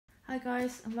Hi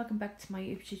guys, and welcome back to my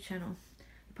YouTube channel.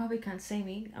 You probably can't see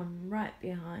me, I'm right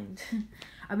behind.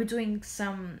 I'll be doing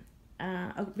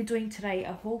today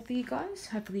a haul for you guys.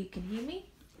 Hopefully you can hear me.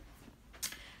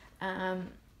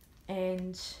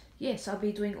 And yes, I'll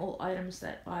be doing all items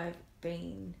that I've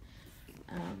been,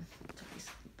 take this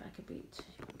back a bit,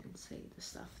 you can see the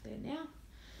stuff there now.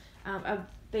 I've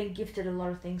been gifted a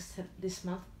lot of things this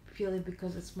month purely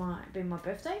because it's been my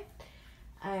birthday.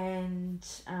 And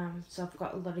so I've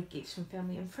got a lot of gifts from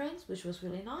family and friends, which was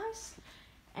really nice.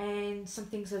 And some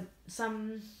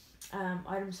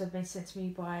items have been sent to me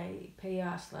by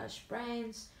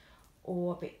PR/brands,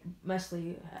 or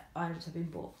mostly items have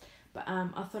been bought. But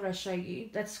I thought I'd show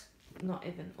you. That's not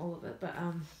even all of it, but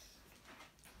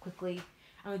quickly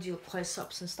I'm gonna do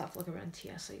close-ups and stuff like around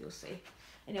here, so you'll see.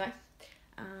 Anyway,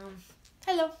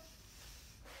 hello.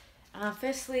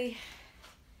 Firstly,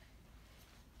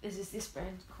 there's this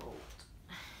brand called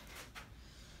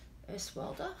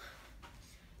Welder.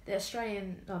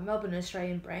 The Melbourne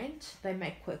Australian brand. They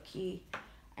make quirky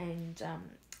and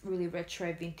really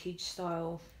retro vintage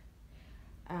style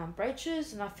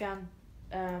brooches, and I found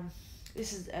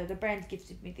this is the brand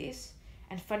gifted me this,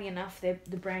 and funny enough, the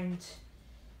brand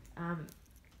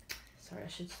sorry, I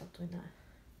should stop doing that.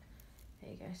 There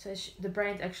you go. So the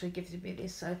brand actually gifted me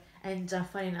this. So, and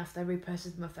funny enough, they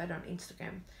reposted my photo on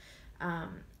Instagram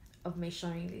of me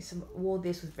showing this. I wore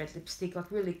this with red lipstick, like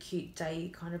really cute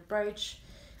day kind of brooch.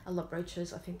 I love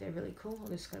brooches. I think they're really cool. I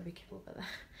just gotta be careful about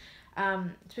that.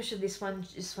 Especially this one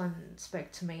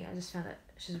spoke to me. I just found that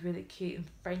she's really cute and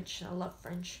French, and I love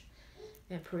French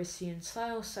and Parisian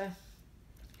style. So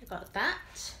I got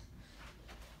that.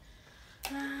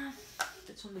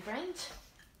 That's on the brand.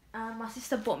 My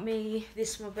sister bought me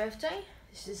this for my birthday.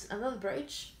 This is another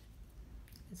brooch.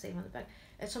 You can see it on the back.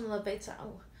 It's from Lovisa.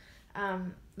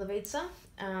 Lovisa.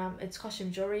 It's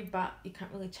costume jewelry, but you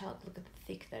can't really tell. Look at the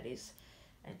thick that is.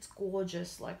 It's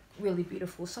gorgeous, like really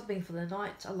beautiful. Something for the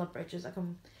night. I love brooches. I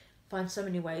can find so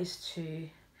many ways to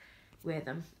wear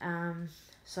them.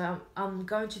 So I'm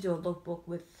going to do a lookbook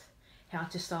with how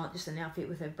to style just an outfit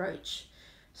with a brooch.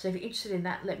 So if you're interested in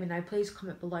that, let me know. Please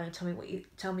comment below and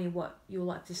tell me what you would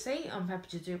like to see. I'm happy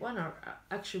to do one. I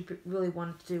actually really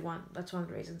wanted to do one. That's one of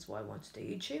the reasons why I wanted to do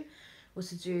YouTube, was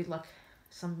to do like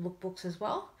some lookbooks as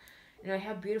well. You know,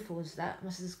 how beautiful is that? My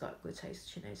sister's got good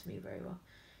taste. She knows me very well.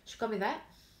 She got me that.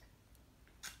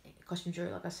 Costume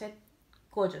jewelry, like I said.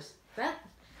 Gorgeous. That.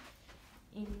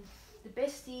 In the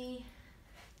bestie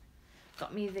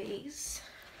got me these.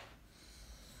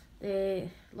 They're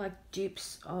like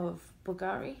dupes of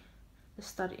Bulgari. The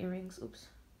stud earrings. Oops.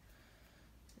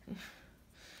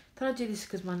 Thought I'd do this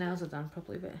because my nails are done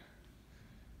properly, but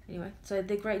anyway. So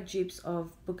they're great dupes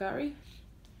of Bulgari.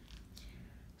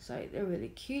 So they're really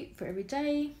cute for every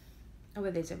day. I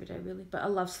wear these every day really, but I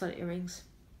love stud earrings.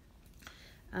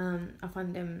 I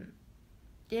find them,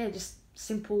 yeah, just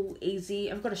simple, easy.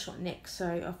 I've got a short neck, so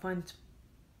I find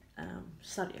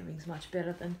stud earrings much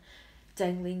better than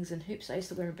danglings and hoops. I used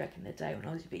to wear them back in the day when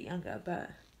I was a bit younger, but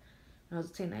when I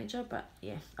was a teenager. But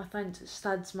yeah, I find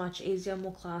studs much easier,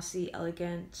 more classy,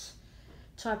 elegant.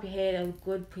 Tie up your hair, they look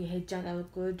good. Put your head down, they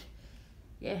look good.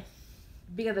 Yeah,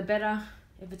 bigger the better.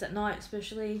 If it's at night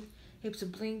especially, heaps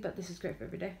of bling, but this is great for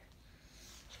every day.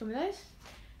 Just got me those.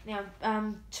 Now,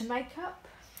 to makeup,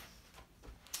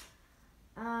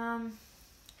 I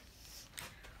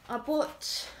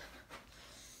bought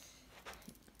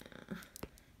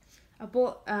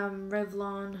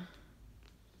Revlon.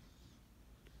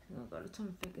 Oh god, it's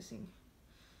on focusing.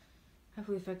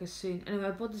 Hopefully focus soon. Anyway, I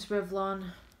bought this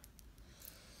Revlon.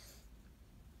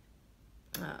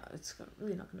 It's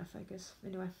really not gonna focus.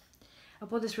 Anyway, I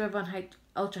bought this Revlon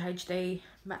Ultra HD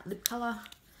matte lip color.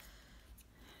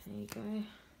 There you go.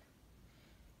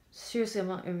 Seriously, I'm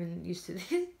not even used to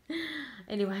this.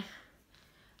 Anyway,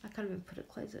 I can't even put it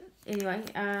closer. Anyway,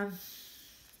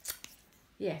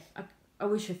 yeah, I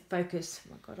wish it focused.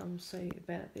 Oh my god, I'm so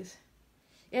bad at this.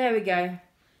 Yeah, there we go.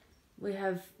 We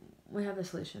have the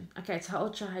solution. Okay, it's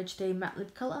Ultra HD matte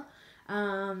lip color.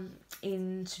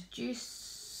 In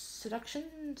Seduction.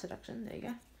 There you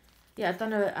go. Yeah, I've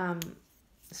done a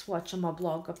swatch on my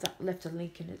blog. I've left a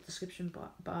link in the description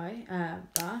box,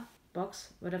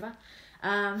 whatever,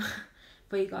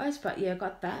 for you guys. But yeah, I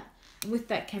got that, and with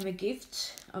that came a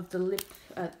gift of the lip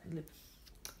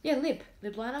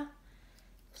liner,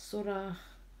 sort of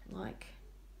like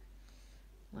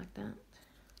that.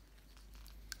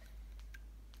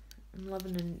 I'm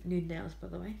loving the nude nails, by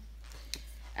the way.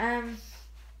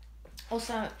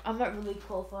 Also, I'm not really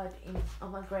qualified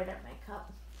I'm not great at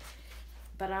makeup,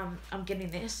 but I'm getting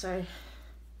there. So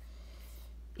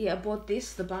yeah, I bought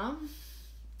this, the Balm.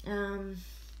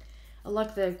 I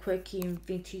like the quirky and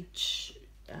vintage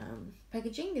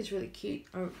packaging. It's really cute.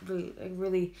 I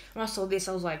really, when I saw this,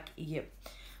 I was like, yep,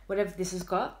 whatever this has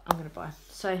got, I'm gonna buy.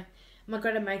 So my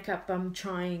grade of makeup, I'm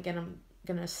trying, and I'm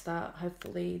gonna start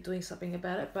hopefully doing something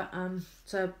about it. But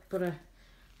so I bought a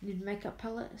new makeup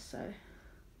palette. So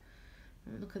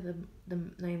look at the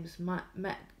names: Matt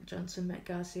Johnson, Matt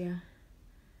Garcia,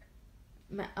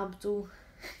 Matt Abdul.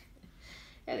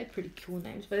 Yeah, they're pretty cool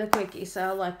names, but they're quirky, so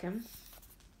I like them.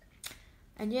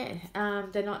 And yeah,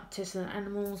 they're not tested on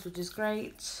animals, which is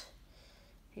great.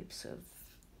 Heaps of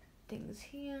things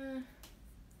here.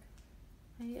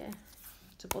 And yeah,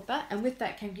 so bought that. And with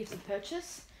that came gifts of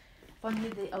purchase. If I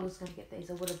knew I was going to get these,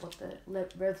 I would have bought the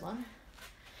red one.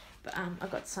 But I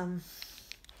got some.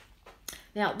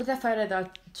 Now, with that photo that I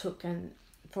took and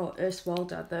for Urs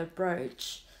Wilder, the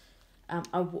brooch,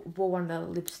 I wore one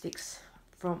of the lipsticks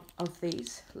of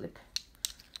these lip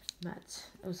mattes.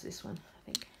 It was this one, I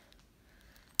think.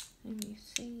 Let me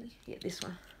see. Yeah, this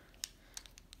one.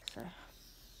 So,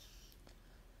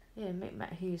 yeah, Meet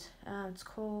Matt Hughes. It's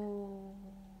called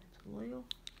Loyal.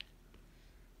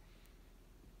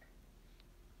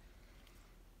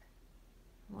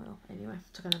 Anyway,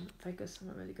 it's not gonna focus. I'm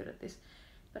not really good at this,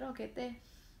 but I'll get there.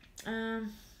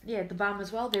 Yeah, the Balm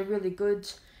as well. They're really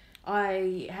good.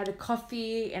 I had a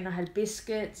coffee and I had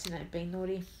biscuits, you know, being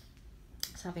naughty.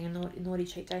 It's having a naughty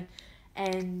cheat day,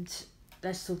 and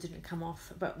they still didn't come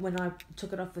off. But when I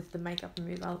took it off with the makeup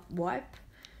remover wipe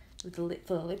with the lip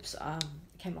for the lips, it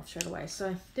came off straight away.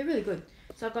 So they're really good.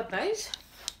 So I got those.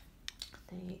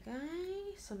 There you go.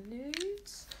 Some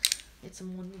nudes. Need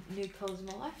some more nude colours in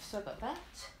my life. So I got that.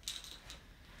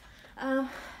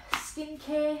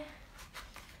 Skincare.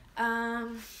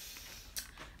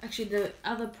 Actually, the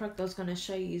other product I was going to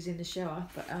show you is in the shower,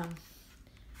 but I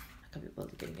can't be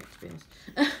bothered getting it, to be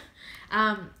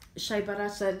honest. Shea butter.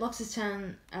 So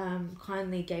L'Occitane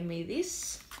kindly gave me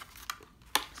this,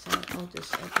 so I'll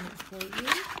just open it for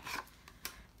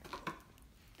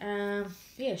you.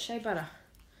 Yeah, shea butter,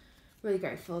 really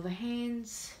great for the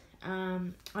hands.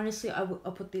 Honestly, I'll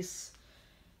put this,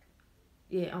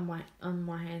 yeah, on my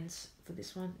hands for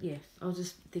this one. Yeah, I was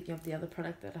just thinking of the other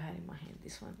product that I had in my hand,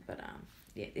 this one, but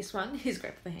yeah, this one is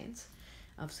great for the hands.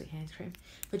 Obviously hand cream.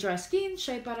 For dry skin,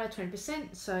 shea butter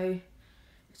 20%, so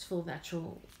it's full of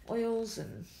natural oils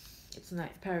and it's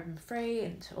paraben free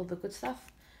and all the good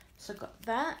stuff. So I got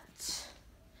that.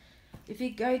 If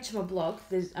you go to my blog,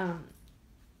 there's I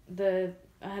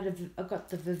got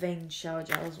the Vivine shower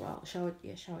gel as well. Shower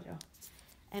gel.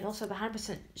 And also the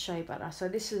 100% shea butter. So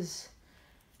this is,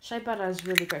 shea butter is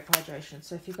really great for hydration.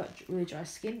 So if you've got really dry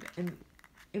skin, and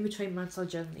in between months I'll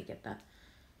generally get that.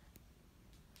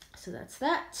 So that's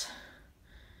that.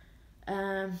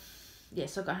 Yeah,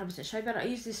 so I got 100% shea butter. I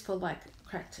use this for like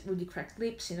really cracked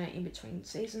lips, you know, in between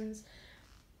seasons.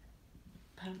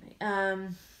 Pardon me.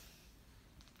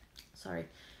 Sorry,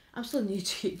 I'm still new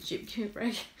to gym. Give me a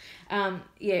break.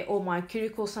 Yeah, or my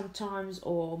cuticles sometimes,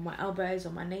 or my elbows, or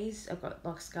my knees. I've got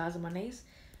like scars on my knees,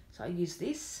 so I use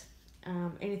this.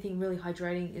 Anything really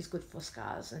hydrating is good for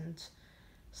scars and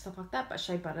stuff like that. But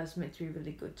shea butter is meant to be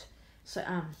really good. So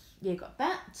yeah, got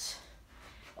that.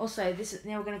 Also,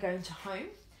 now we're going to go into home.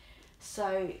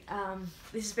 So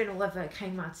this has been all over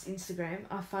Kmart's Instagram.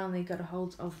 I finally got a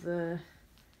hold of the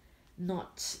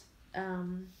Knot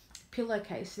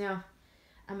pillowcase. Now,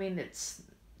 I mean,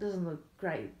 doesn't look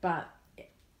great, but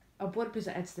I bought it because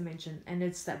it adds dimension, and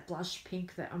it's that blush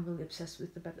pink that I'm really obsessed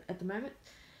with at the moment.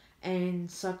 And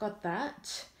so I got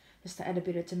that just to add a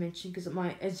bit of dimension, because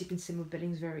as you can see, my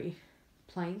bedding's very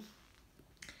plain.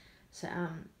 So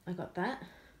I got that.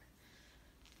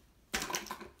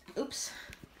 Oops.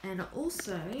 And I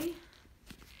also, let's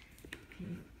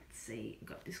see,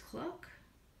 got this clock.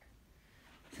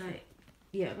 So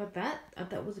yeah, I got that.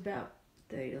 That was about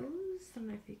 $30. I don't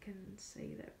know if you can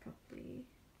see that properly.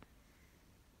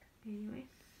 Anyway,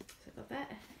 so I got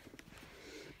that.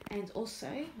 And also,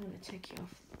 I'm going to take you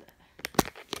off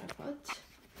the tripod.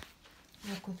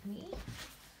 Walk with me.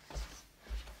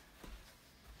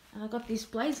 And I got this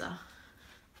blazer.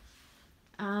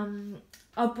 I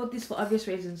bought this for obvious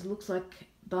reasons. It looks like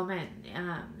Balm.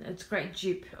 It's a great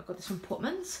dupe. I got this from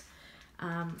Portmans.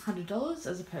 $100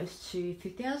 as opposed to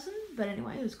 $2,000. But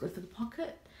anyway, it was good for the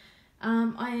pocket.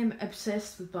 I am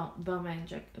obsessed with Balmain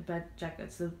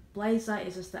jackets. The blazer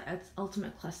is just the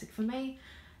ultimate classic for me.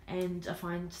 And I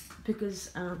find,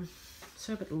 because,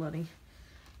 sorry about the lighting.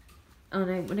 I don't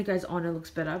know, when it goes on it looks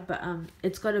better, but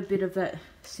it's got a bit of that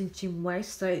cinching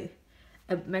waist, so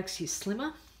it makes you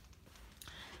slimmer.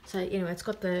 So anyway, it's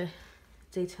got the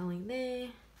detailing there.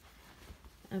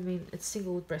 I mean, it's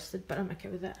single breasted, but I'm okay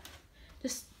with that.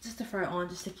 Just just to throw on,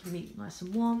 just to keep me nice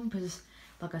and warm, because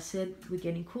like I said, we're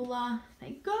getting cooler,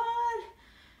 thank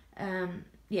God.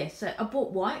 Yeah, so I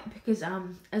bought white because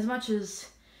as much as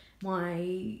my,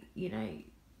 you know,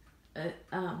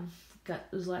 gut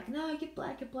was like, no, get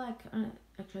black, get black.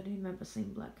 Actually, I don't remember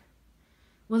seeing black.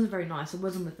 It wasn't very nice. It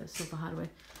wasn't with the silver hardware.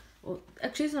 Well,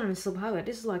 actually, it's not even silver hardware.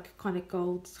 This is like kind of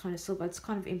gold, kind of silver. It's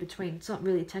kind of in between. It's not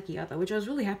really tacky either, which I was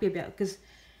really happy about, because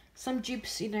some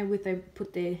dupes, you know, with they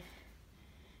put their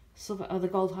silver or the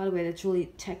gold hardware, that's really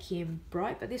tacky and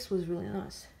bright, but this was really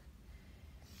nice.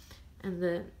 And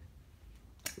the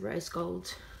rose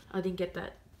gold, I didn't get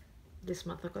that this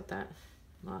month. I got that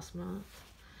last month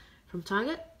from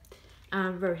Target.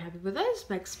 I'm very happy with those.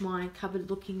 Makes my cupboard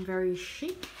looking very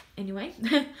chic. Anyway,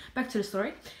 back to the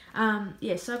story.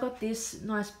 Yeah, so I got this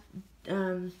nice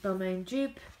Balmain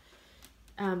dupe.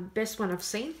 Best one I've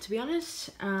seen, to be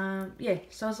honest. Yeah,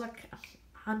 so I was like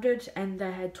 100 and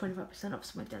they had 25% off,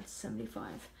 so I went down to 75.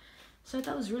 So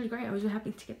that was really great. I was really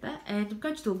happy to get that. And I'm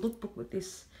going to do a lookbook with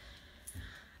this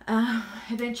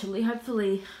eventually.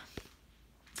 Hopefully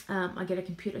I get a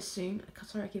computer soon.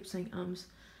 Sorry, I keep saying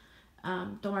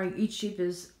don't worry,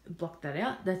 YouTubers block that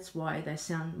out. That's why they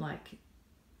sound like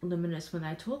luminous when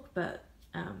they talk, but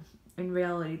in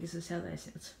reality, this is how they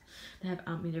sound. They have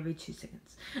in every 2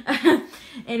 seconds.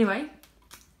 Anyway,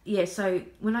 yeah, so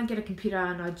when I get a computer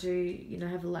and I do, you know,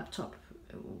 have a laptop,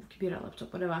 or computer,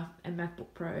 laptop, whatever, a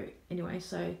MacBook Pro, anyway,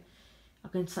 so I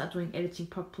can start doing editing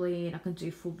properly, and I can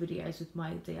do full videos with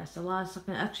my DSLR, so I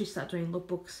can actually start doing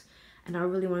lookbooks, and I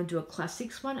really want to do a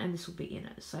classics one, and this will be in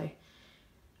it. So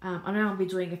I know I'll be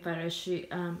doing a photo shoot.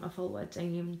 A follower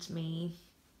DM'd me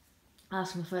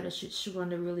asking for photo shoots. She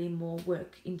wanted really more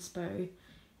work inspo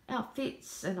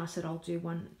outfits, and I said I'll do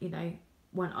one, you know,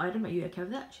 one item. Are you okay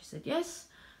with that? She said yes.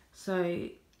 So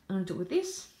I'm gonna do it with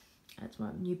this. That's my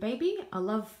new baby. I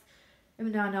love,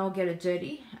 even though I know I'll get it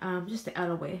dirty, just the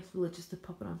outerwear, really just to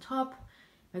pop it on top,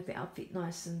 make the outfit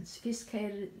nice and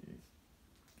sophisticated, and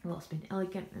well, it's been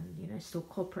elegant and, you know, still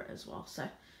corporate as well. So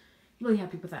really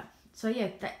happy with that. So yeah,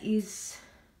 that is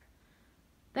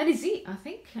it, I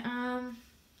think.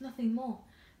 Nothing more.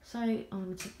 So I'm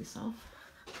gonna take this off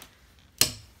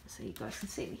so you guys can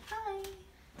see me. Hi.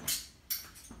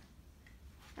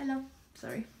 Hello.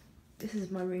 Sorry. This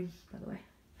is my room, by the way.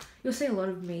 You'll see a lot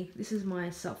of me. This is my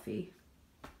selfie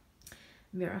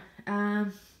mirror.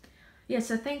 Yeah,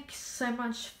 so thanks so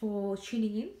much for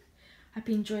tuning in. Hope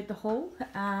you enjoyed the haul.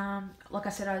 Like I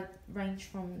said, I range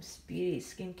from beauty,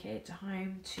 skincare to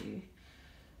home to,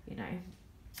 you know,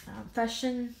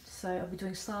 fashion. So I'll be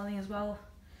doing styling as well,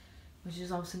 which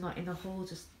is obviously not in the haul,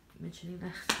 just mentioning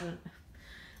that. I don't know.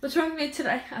 What's wrong with me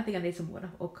today? I think I need some water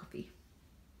or coffee.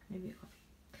 Maybe a coffee.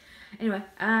 Anyway,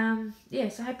 yeah,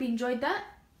 so I hope you enjoyed that.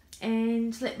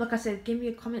 And like I said, give me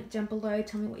a comment down below.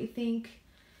 Tell me what you think.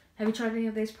 Have you tried any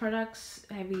of these products?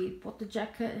 Have you bought the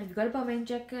jacket? Have you got a Balmain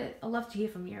jacket? I'd love to hear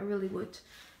from you. I really would.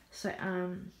 So,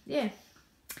 yeah.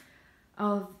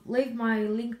 I'll leave my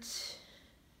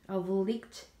I will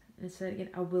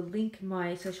link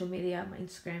my social media, my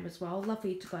Instagram as well. I'd love for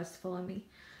you guys to follow me.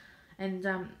 And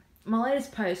my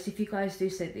latest post, if you guys do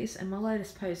see this, and my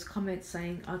latest post, comment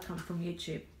saying I come from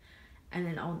YouTube, and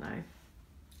then I'll know.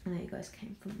 And then you guys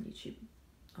came from YouTube,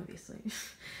 obviously.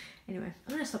 Anyway,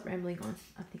 I'm going to stop rambling on.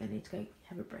 I think I need to go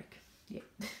have a break. Yeah,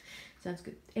 sounds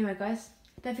good. Anyway, guys,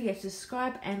 don't forget to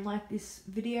subscribe and like this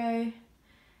video.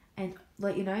 And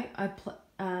let you know,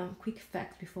 quick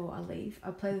fact before I leave, I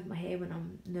play with my hair when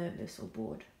I'm nervous or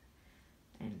bored.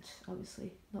 And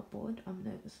obviously not bored, I'm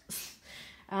nervous.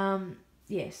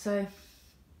 Yeah, so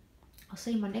I'll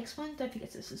see you in my next one. Don't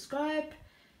forget to subscribe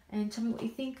and tell me what you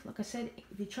think. Like I said,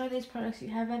 if you try these products, if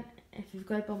you haven't, if you've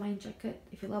got a Balmain jacket,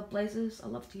 if you love blazers, I'd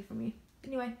love to hear from you.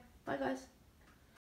 Anyway, bye guys.